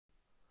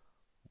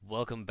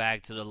welcome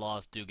back to the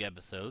Lost Duke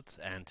episodes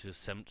and to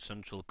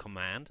Central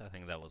Command. I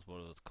think that was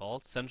what it was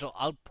called. Central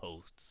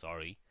Outpost,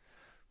 sorry.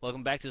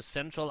 Welcome back to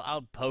Central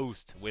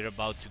Outpost. We're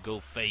about to go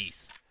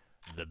face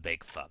the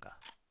big fucker.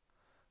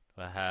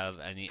 Do I have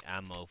any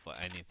ammo for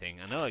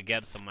anything? I know I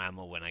get some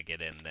ammo when I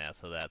get in there,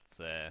 so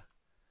that's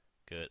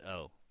good.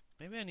 Oh,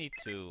 maybe I need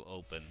to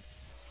open.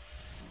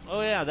 Oh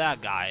yeah, that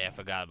guy. I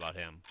forgot about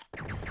him.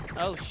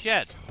 Oh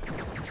shit.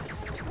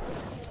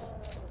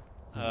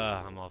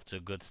 I'm off to a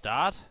good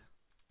start.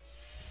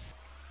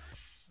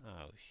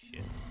 Oh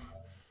shit.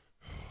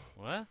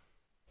 What?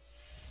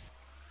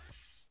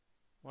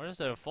 Where is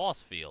there a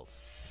force field?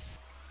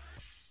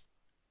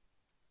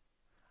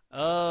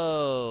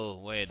 Oh,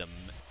 wait a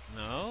minute.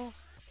 No?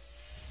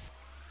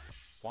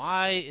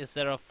 Why is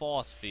there a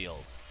force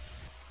field?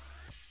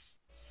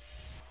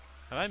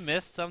 Have I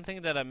missed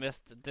something that I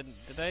missed? Did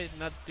I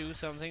not do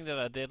something that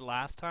I did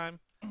last time?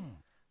 Is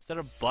there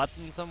a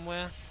button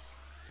somewhere?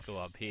 Let's go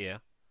up here.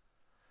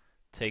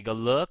 Take a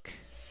look.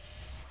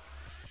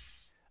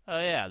 Oh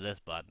yeah, this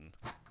button.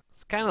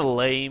 It's kind of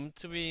lame,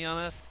 to be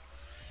honest.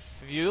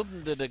 If you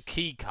opened the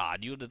key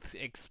card, you would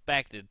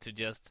expect it to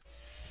just,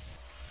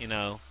 you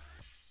know,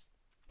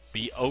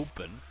 be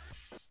open.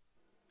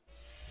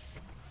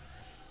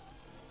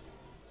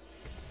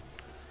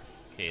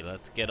 Okay,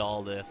 let's get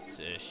all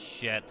this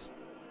shit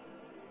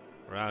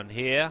around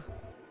here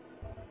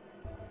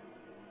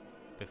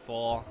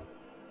before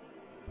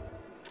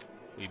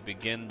we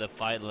begin the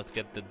fight. Let's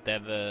get the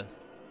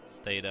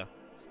Devastator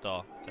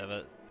Star.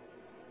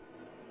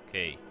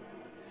 Okay.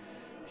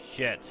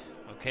 Shit.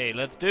 Okay,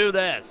 let's do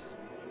this.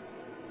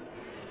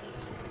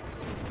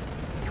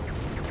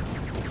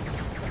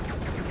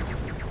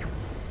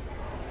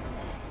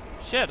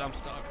 Shit, I'm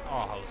stuck. Oh,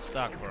 I was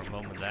stuck for a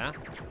moment there.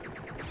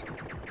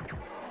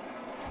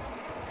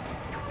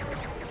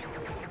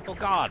 Oh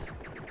god.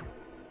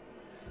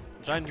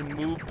 I'm trying to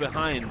move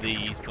behind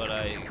these, but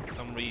I, for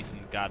some reason,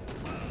 got...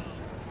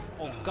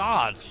 Oh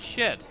god,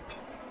 shit.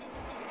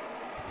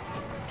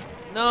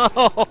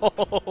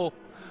 No!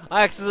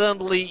 I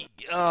accidentally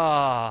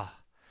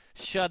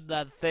shut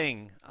that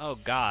thing. Oh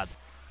god.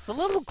 It's a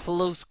little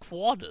close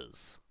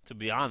quarters, to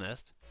be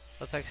honest.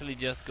 Let's actually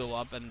just go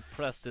up and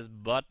press this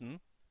button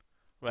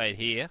right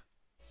here.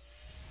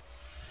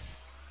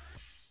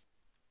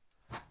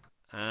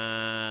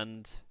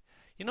 And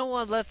you know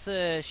what? Let's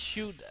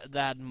shoot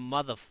that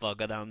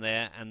motherfucker down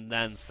there and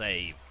then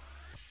save.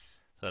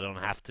 So I don't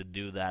have to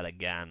do that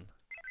again.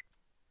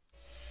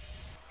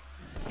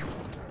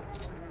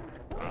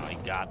 Oh, he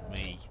got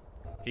me.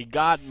 He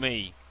got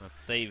me! Let's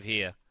save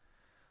here.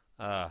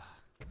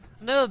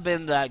 Never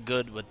been that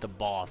good with the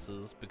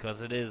bosses,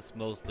 because it is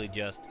mostly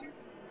just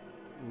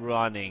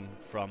running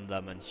from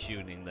them and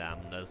shooting them.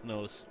 There's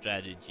no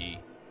strategy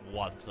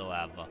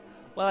whatsoever.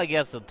 Well, I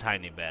guess a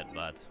tiny bit,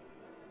 but...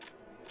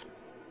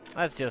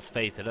 let's just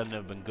face it, I've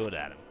never been good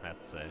at them.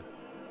 That's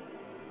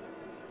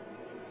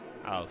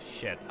oh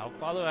shit, how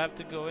far do I have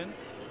to go in?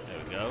 There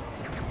we go.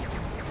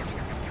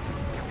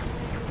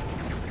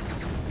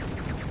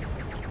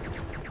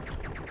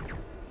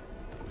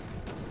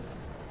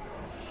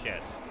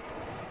 Shit.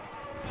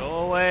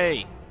 Go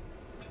away!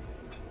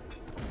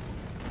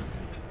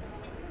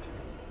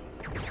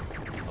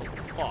 Oh,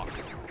 fuck.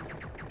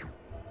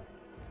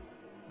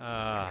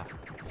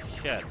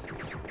 Shit.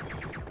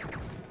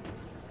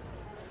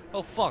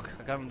 Oh, fuck.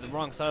 I got on the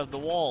wrong side of the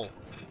wall.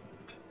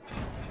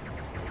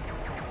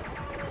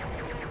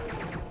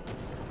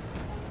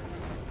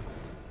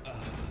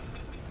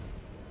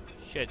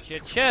 Shit,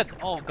 shit, shit!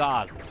 Oh,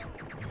 God.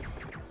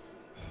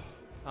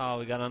 Oh,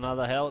 we got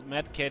another health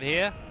med kit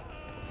here.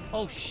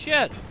 Oh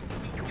shit!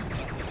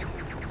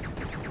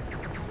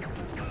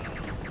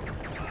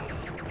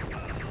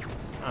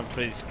 I'm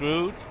pretty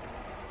screwed.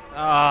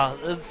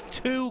 It's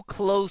too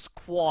close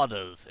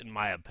quarters, in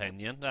my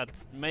opinion.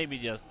 That's maybe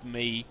just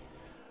me.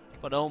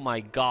 But oh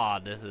my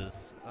god, this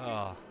is...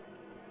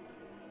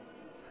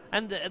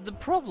 And the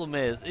problem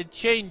is, it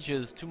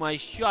changes to my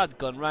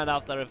shotgun right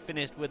after I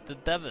finished with the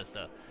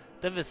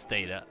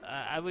Devastator.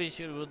 I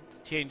wish it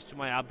would change to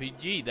my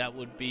RPG. That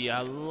would be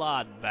a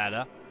lot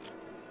better.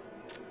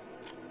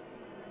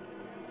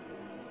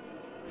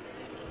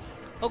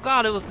 Oh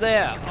god, it was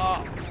there!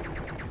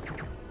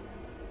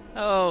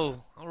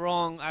 Oh,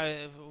 wrong.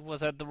 I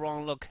was at the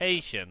wrong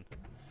location.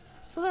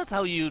 So that's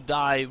how you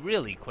die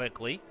really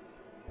quickly.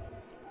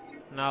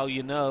 Now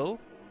you know.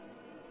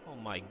 Oh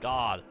my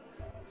god.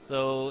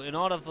 So in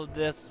order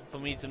for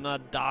me to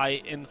not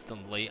die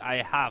instantly,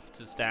 I have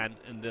to stand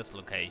in this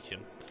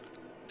location.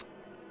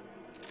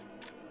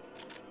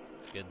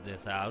 Let's get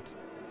this out.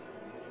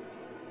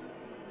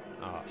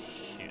 Oh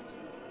shit.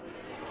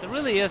 There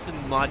really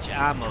isn't much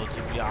ammo,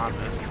 to be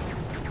honest.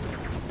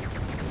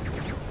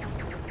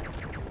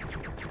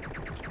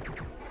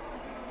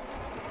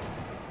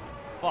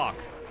 Fuck.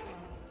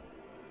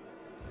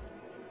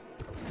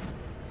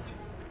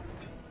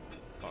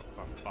 Fuck,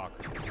 fuck, fuck.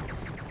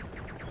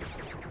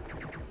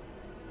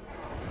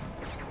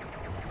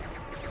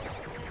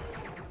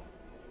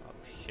 Oh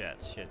shit,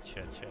 shit,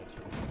 shit, shit.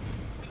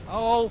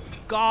 Oh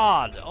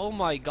god! Oh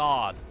my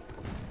god!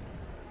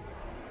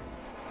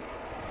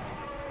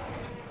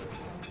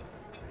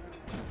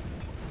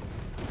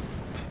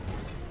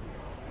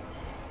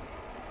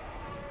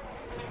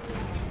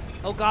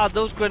 Oh god,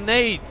 those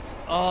grenades!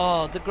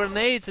 Oh, the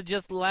grenades are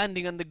just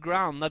landing on the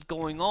ground, not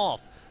going off.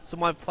 So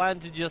my plan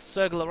to just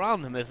circle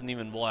around him isn't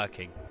even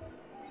working.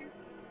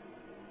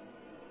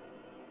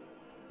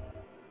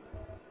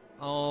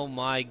 Oh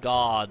my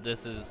god,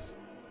 this is...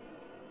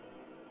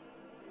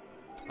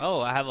 Oh,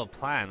 I have a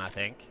plan, I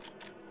think.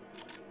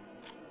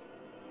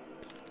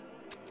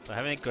 Do I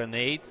have any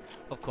grenades?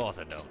 Of course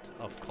I don't.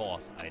 Of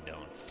course I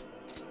don't.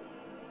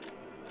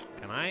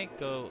 Can I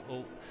go...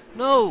 Oh...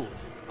 No!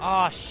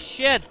 Ah,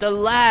 shit! The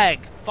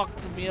lag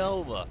fucked me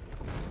over.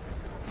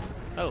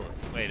 Oh,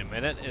 wait a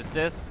minute. Is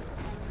this...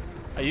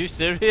 Are you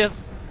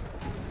serious?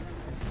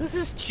 This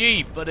is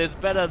cheap, but it's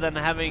better than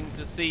having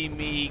to see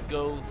me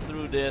go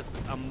through this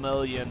a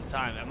million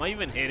times. Am I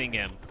even hitting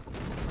him?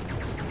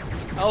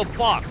 Oh,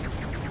 fuck!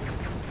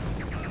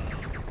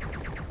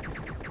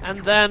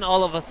 And then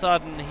all of a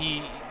sudden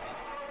he...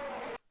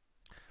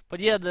 But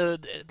yeah,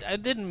 I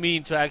didn't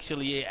mean to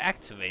actually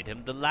activate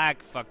him. The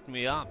lag fucked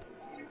me up.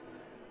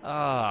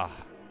 Ah.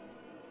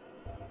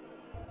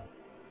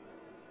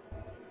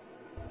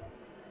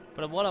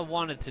 But what I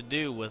wanted to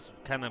do was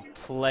kind of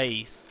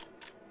place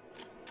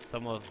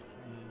some of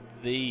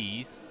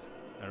these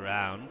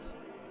around.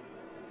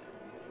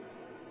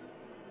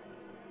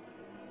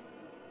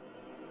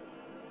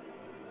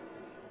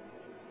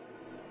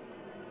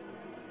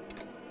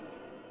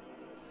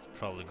 It's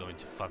probably going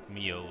to fuck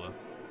me over.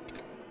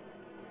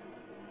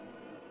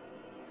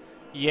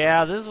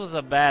 Yeah, this was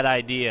a bad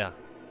idea.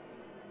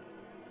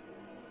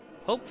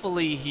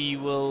 Hopefully he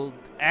will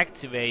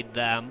activate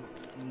them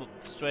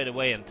straight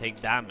away and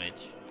take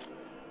damage.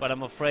 But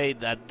I'm afraid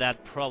that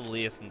that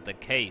probably isn't the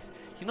case.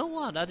 You know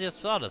what? I just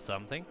thought of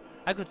something.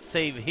 I could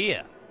save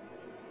here.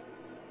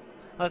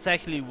 Let's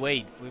actually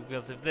wait,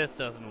 because if this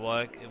doesn't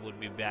work, it would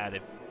be bad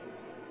if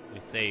we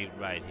saved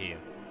right here.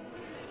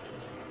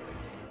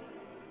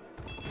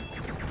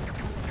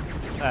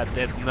 That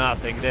did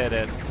nothing, did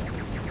it?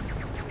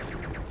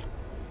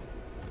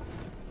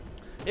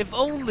 If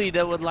only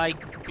there would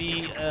like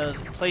be a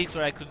place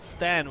where I could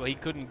stand where he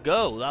couldn't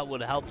go. That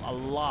would help a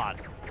lot.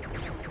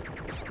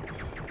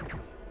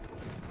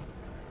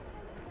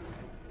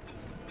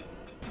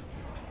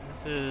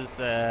 This is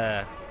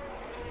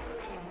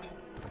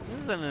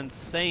an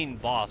insane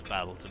boss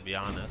battle, to be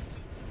honest.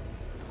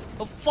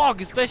 Oh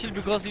fuck, especially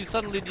because he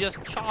suddenly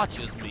just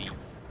charges me.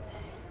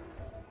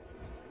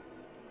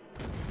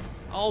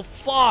 Oh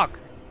fuck!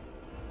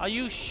 Are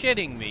you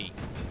shitting me?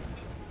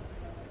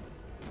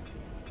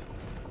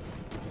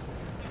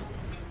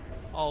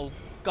 Oh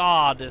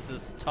god, this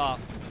is tough.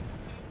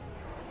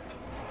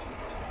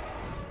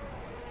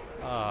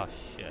 Oh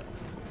shit.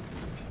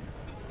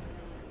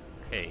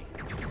 Okay.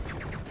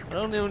 I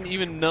don't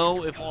even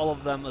know if all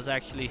of them is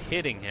actually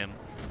hitting him.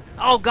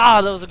 Oh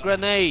god, that was a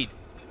grenade!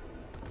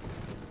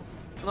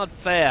 Not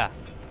fair.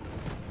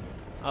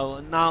 Oh,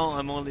 now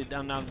I'm only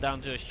down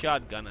to a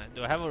shotgun.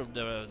 Do I have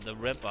the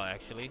Ripper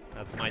actually?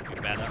 That might be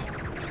better.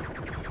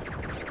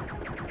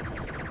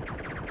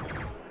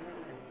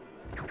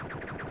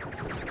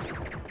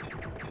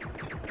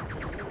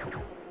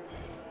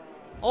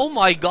 Oh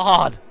my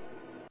god!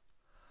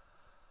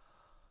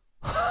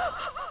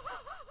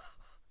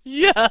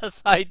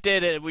 Yes, I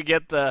did it. We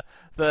get the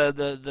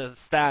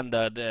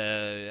standard.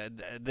 I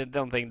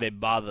don't think they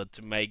bothered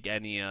to make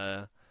any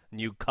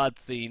new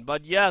cutscene,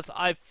 but yes,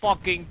 I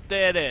fucking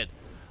did it.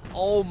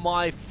 Oh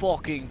my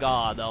fucking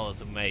god, that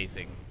was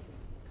amazing.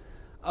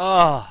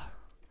 Ah,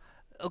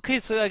 okay.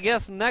 So I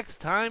guess next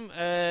time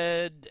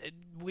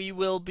we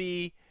will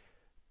be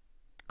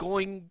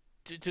going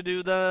to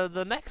do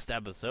the next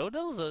episode.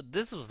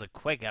 This was a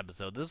quick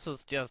episode. This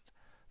was just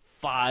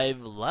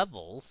 5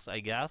 levels, I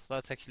guess.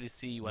 Let's actually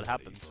see what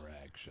happens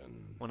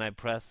when I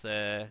press.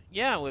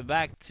 Yeah, we're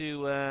back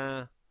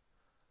to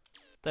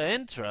the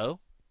intro,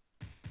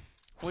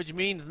 which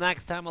means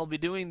next time I'll be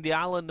doing the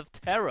Island of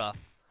Terror.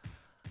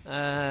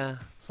 So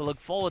look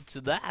forward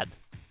to that.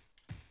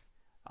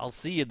 I'll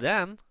see you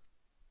then.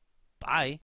 Bye.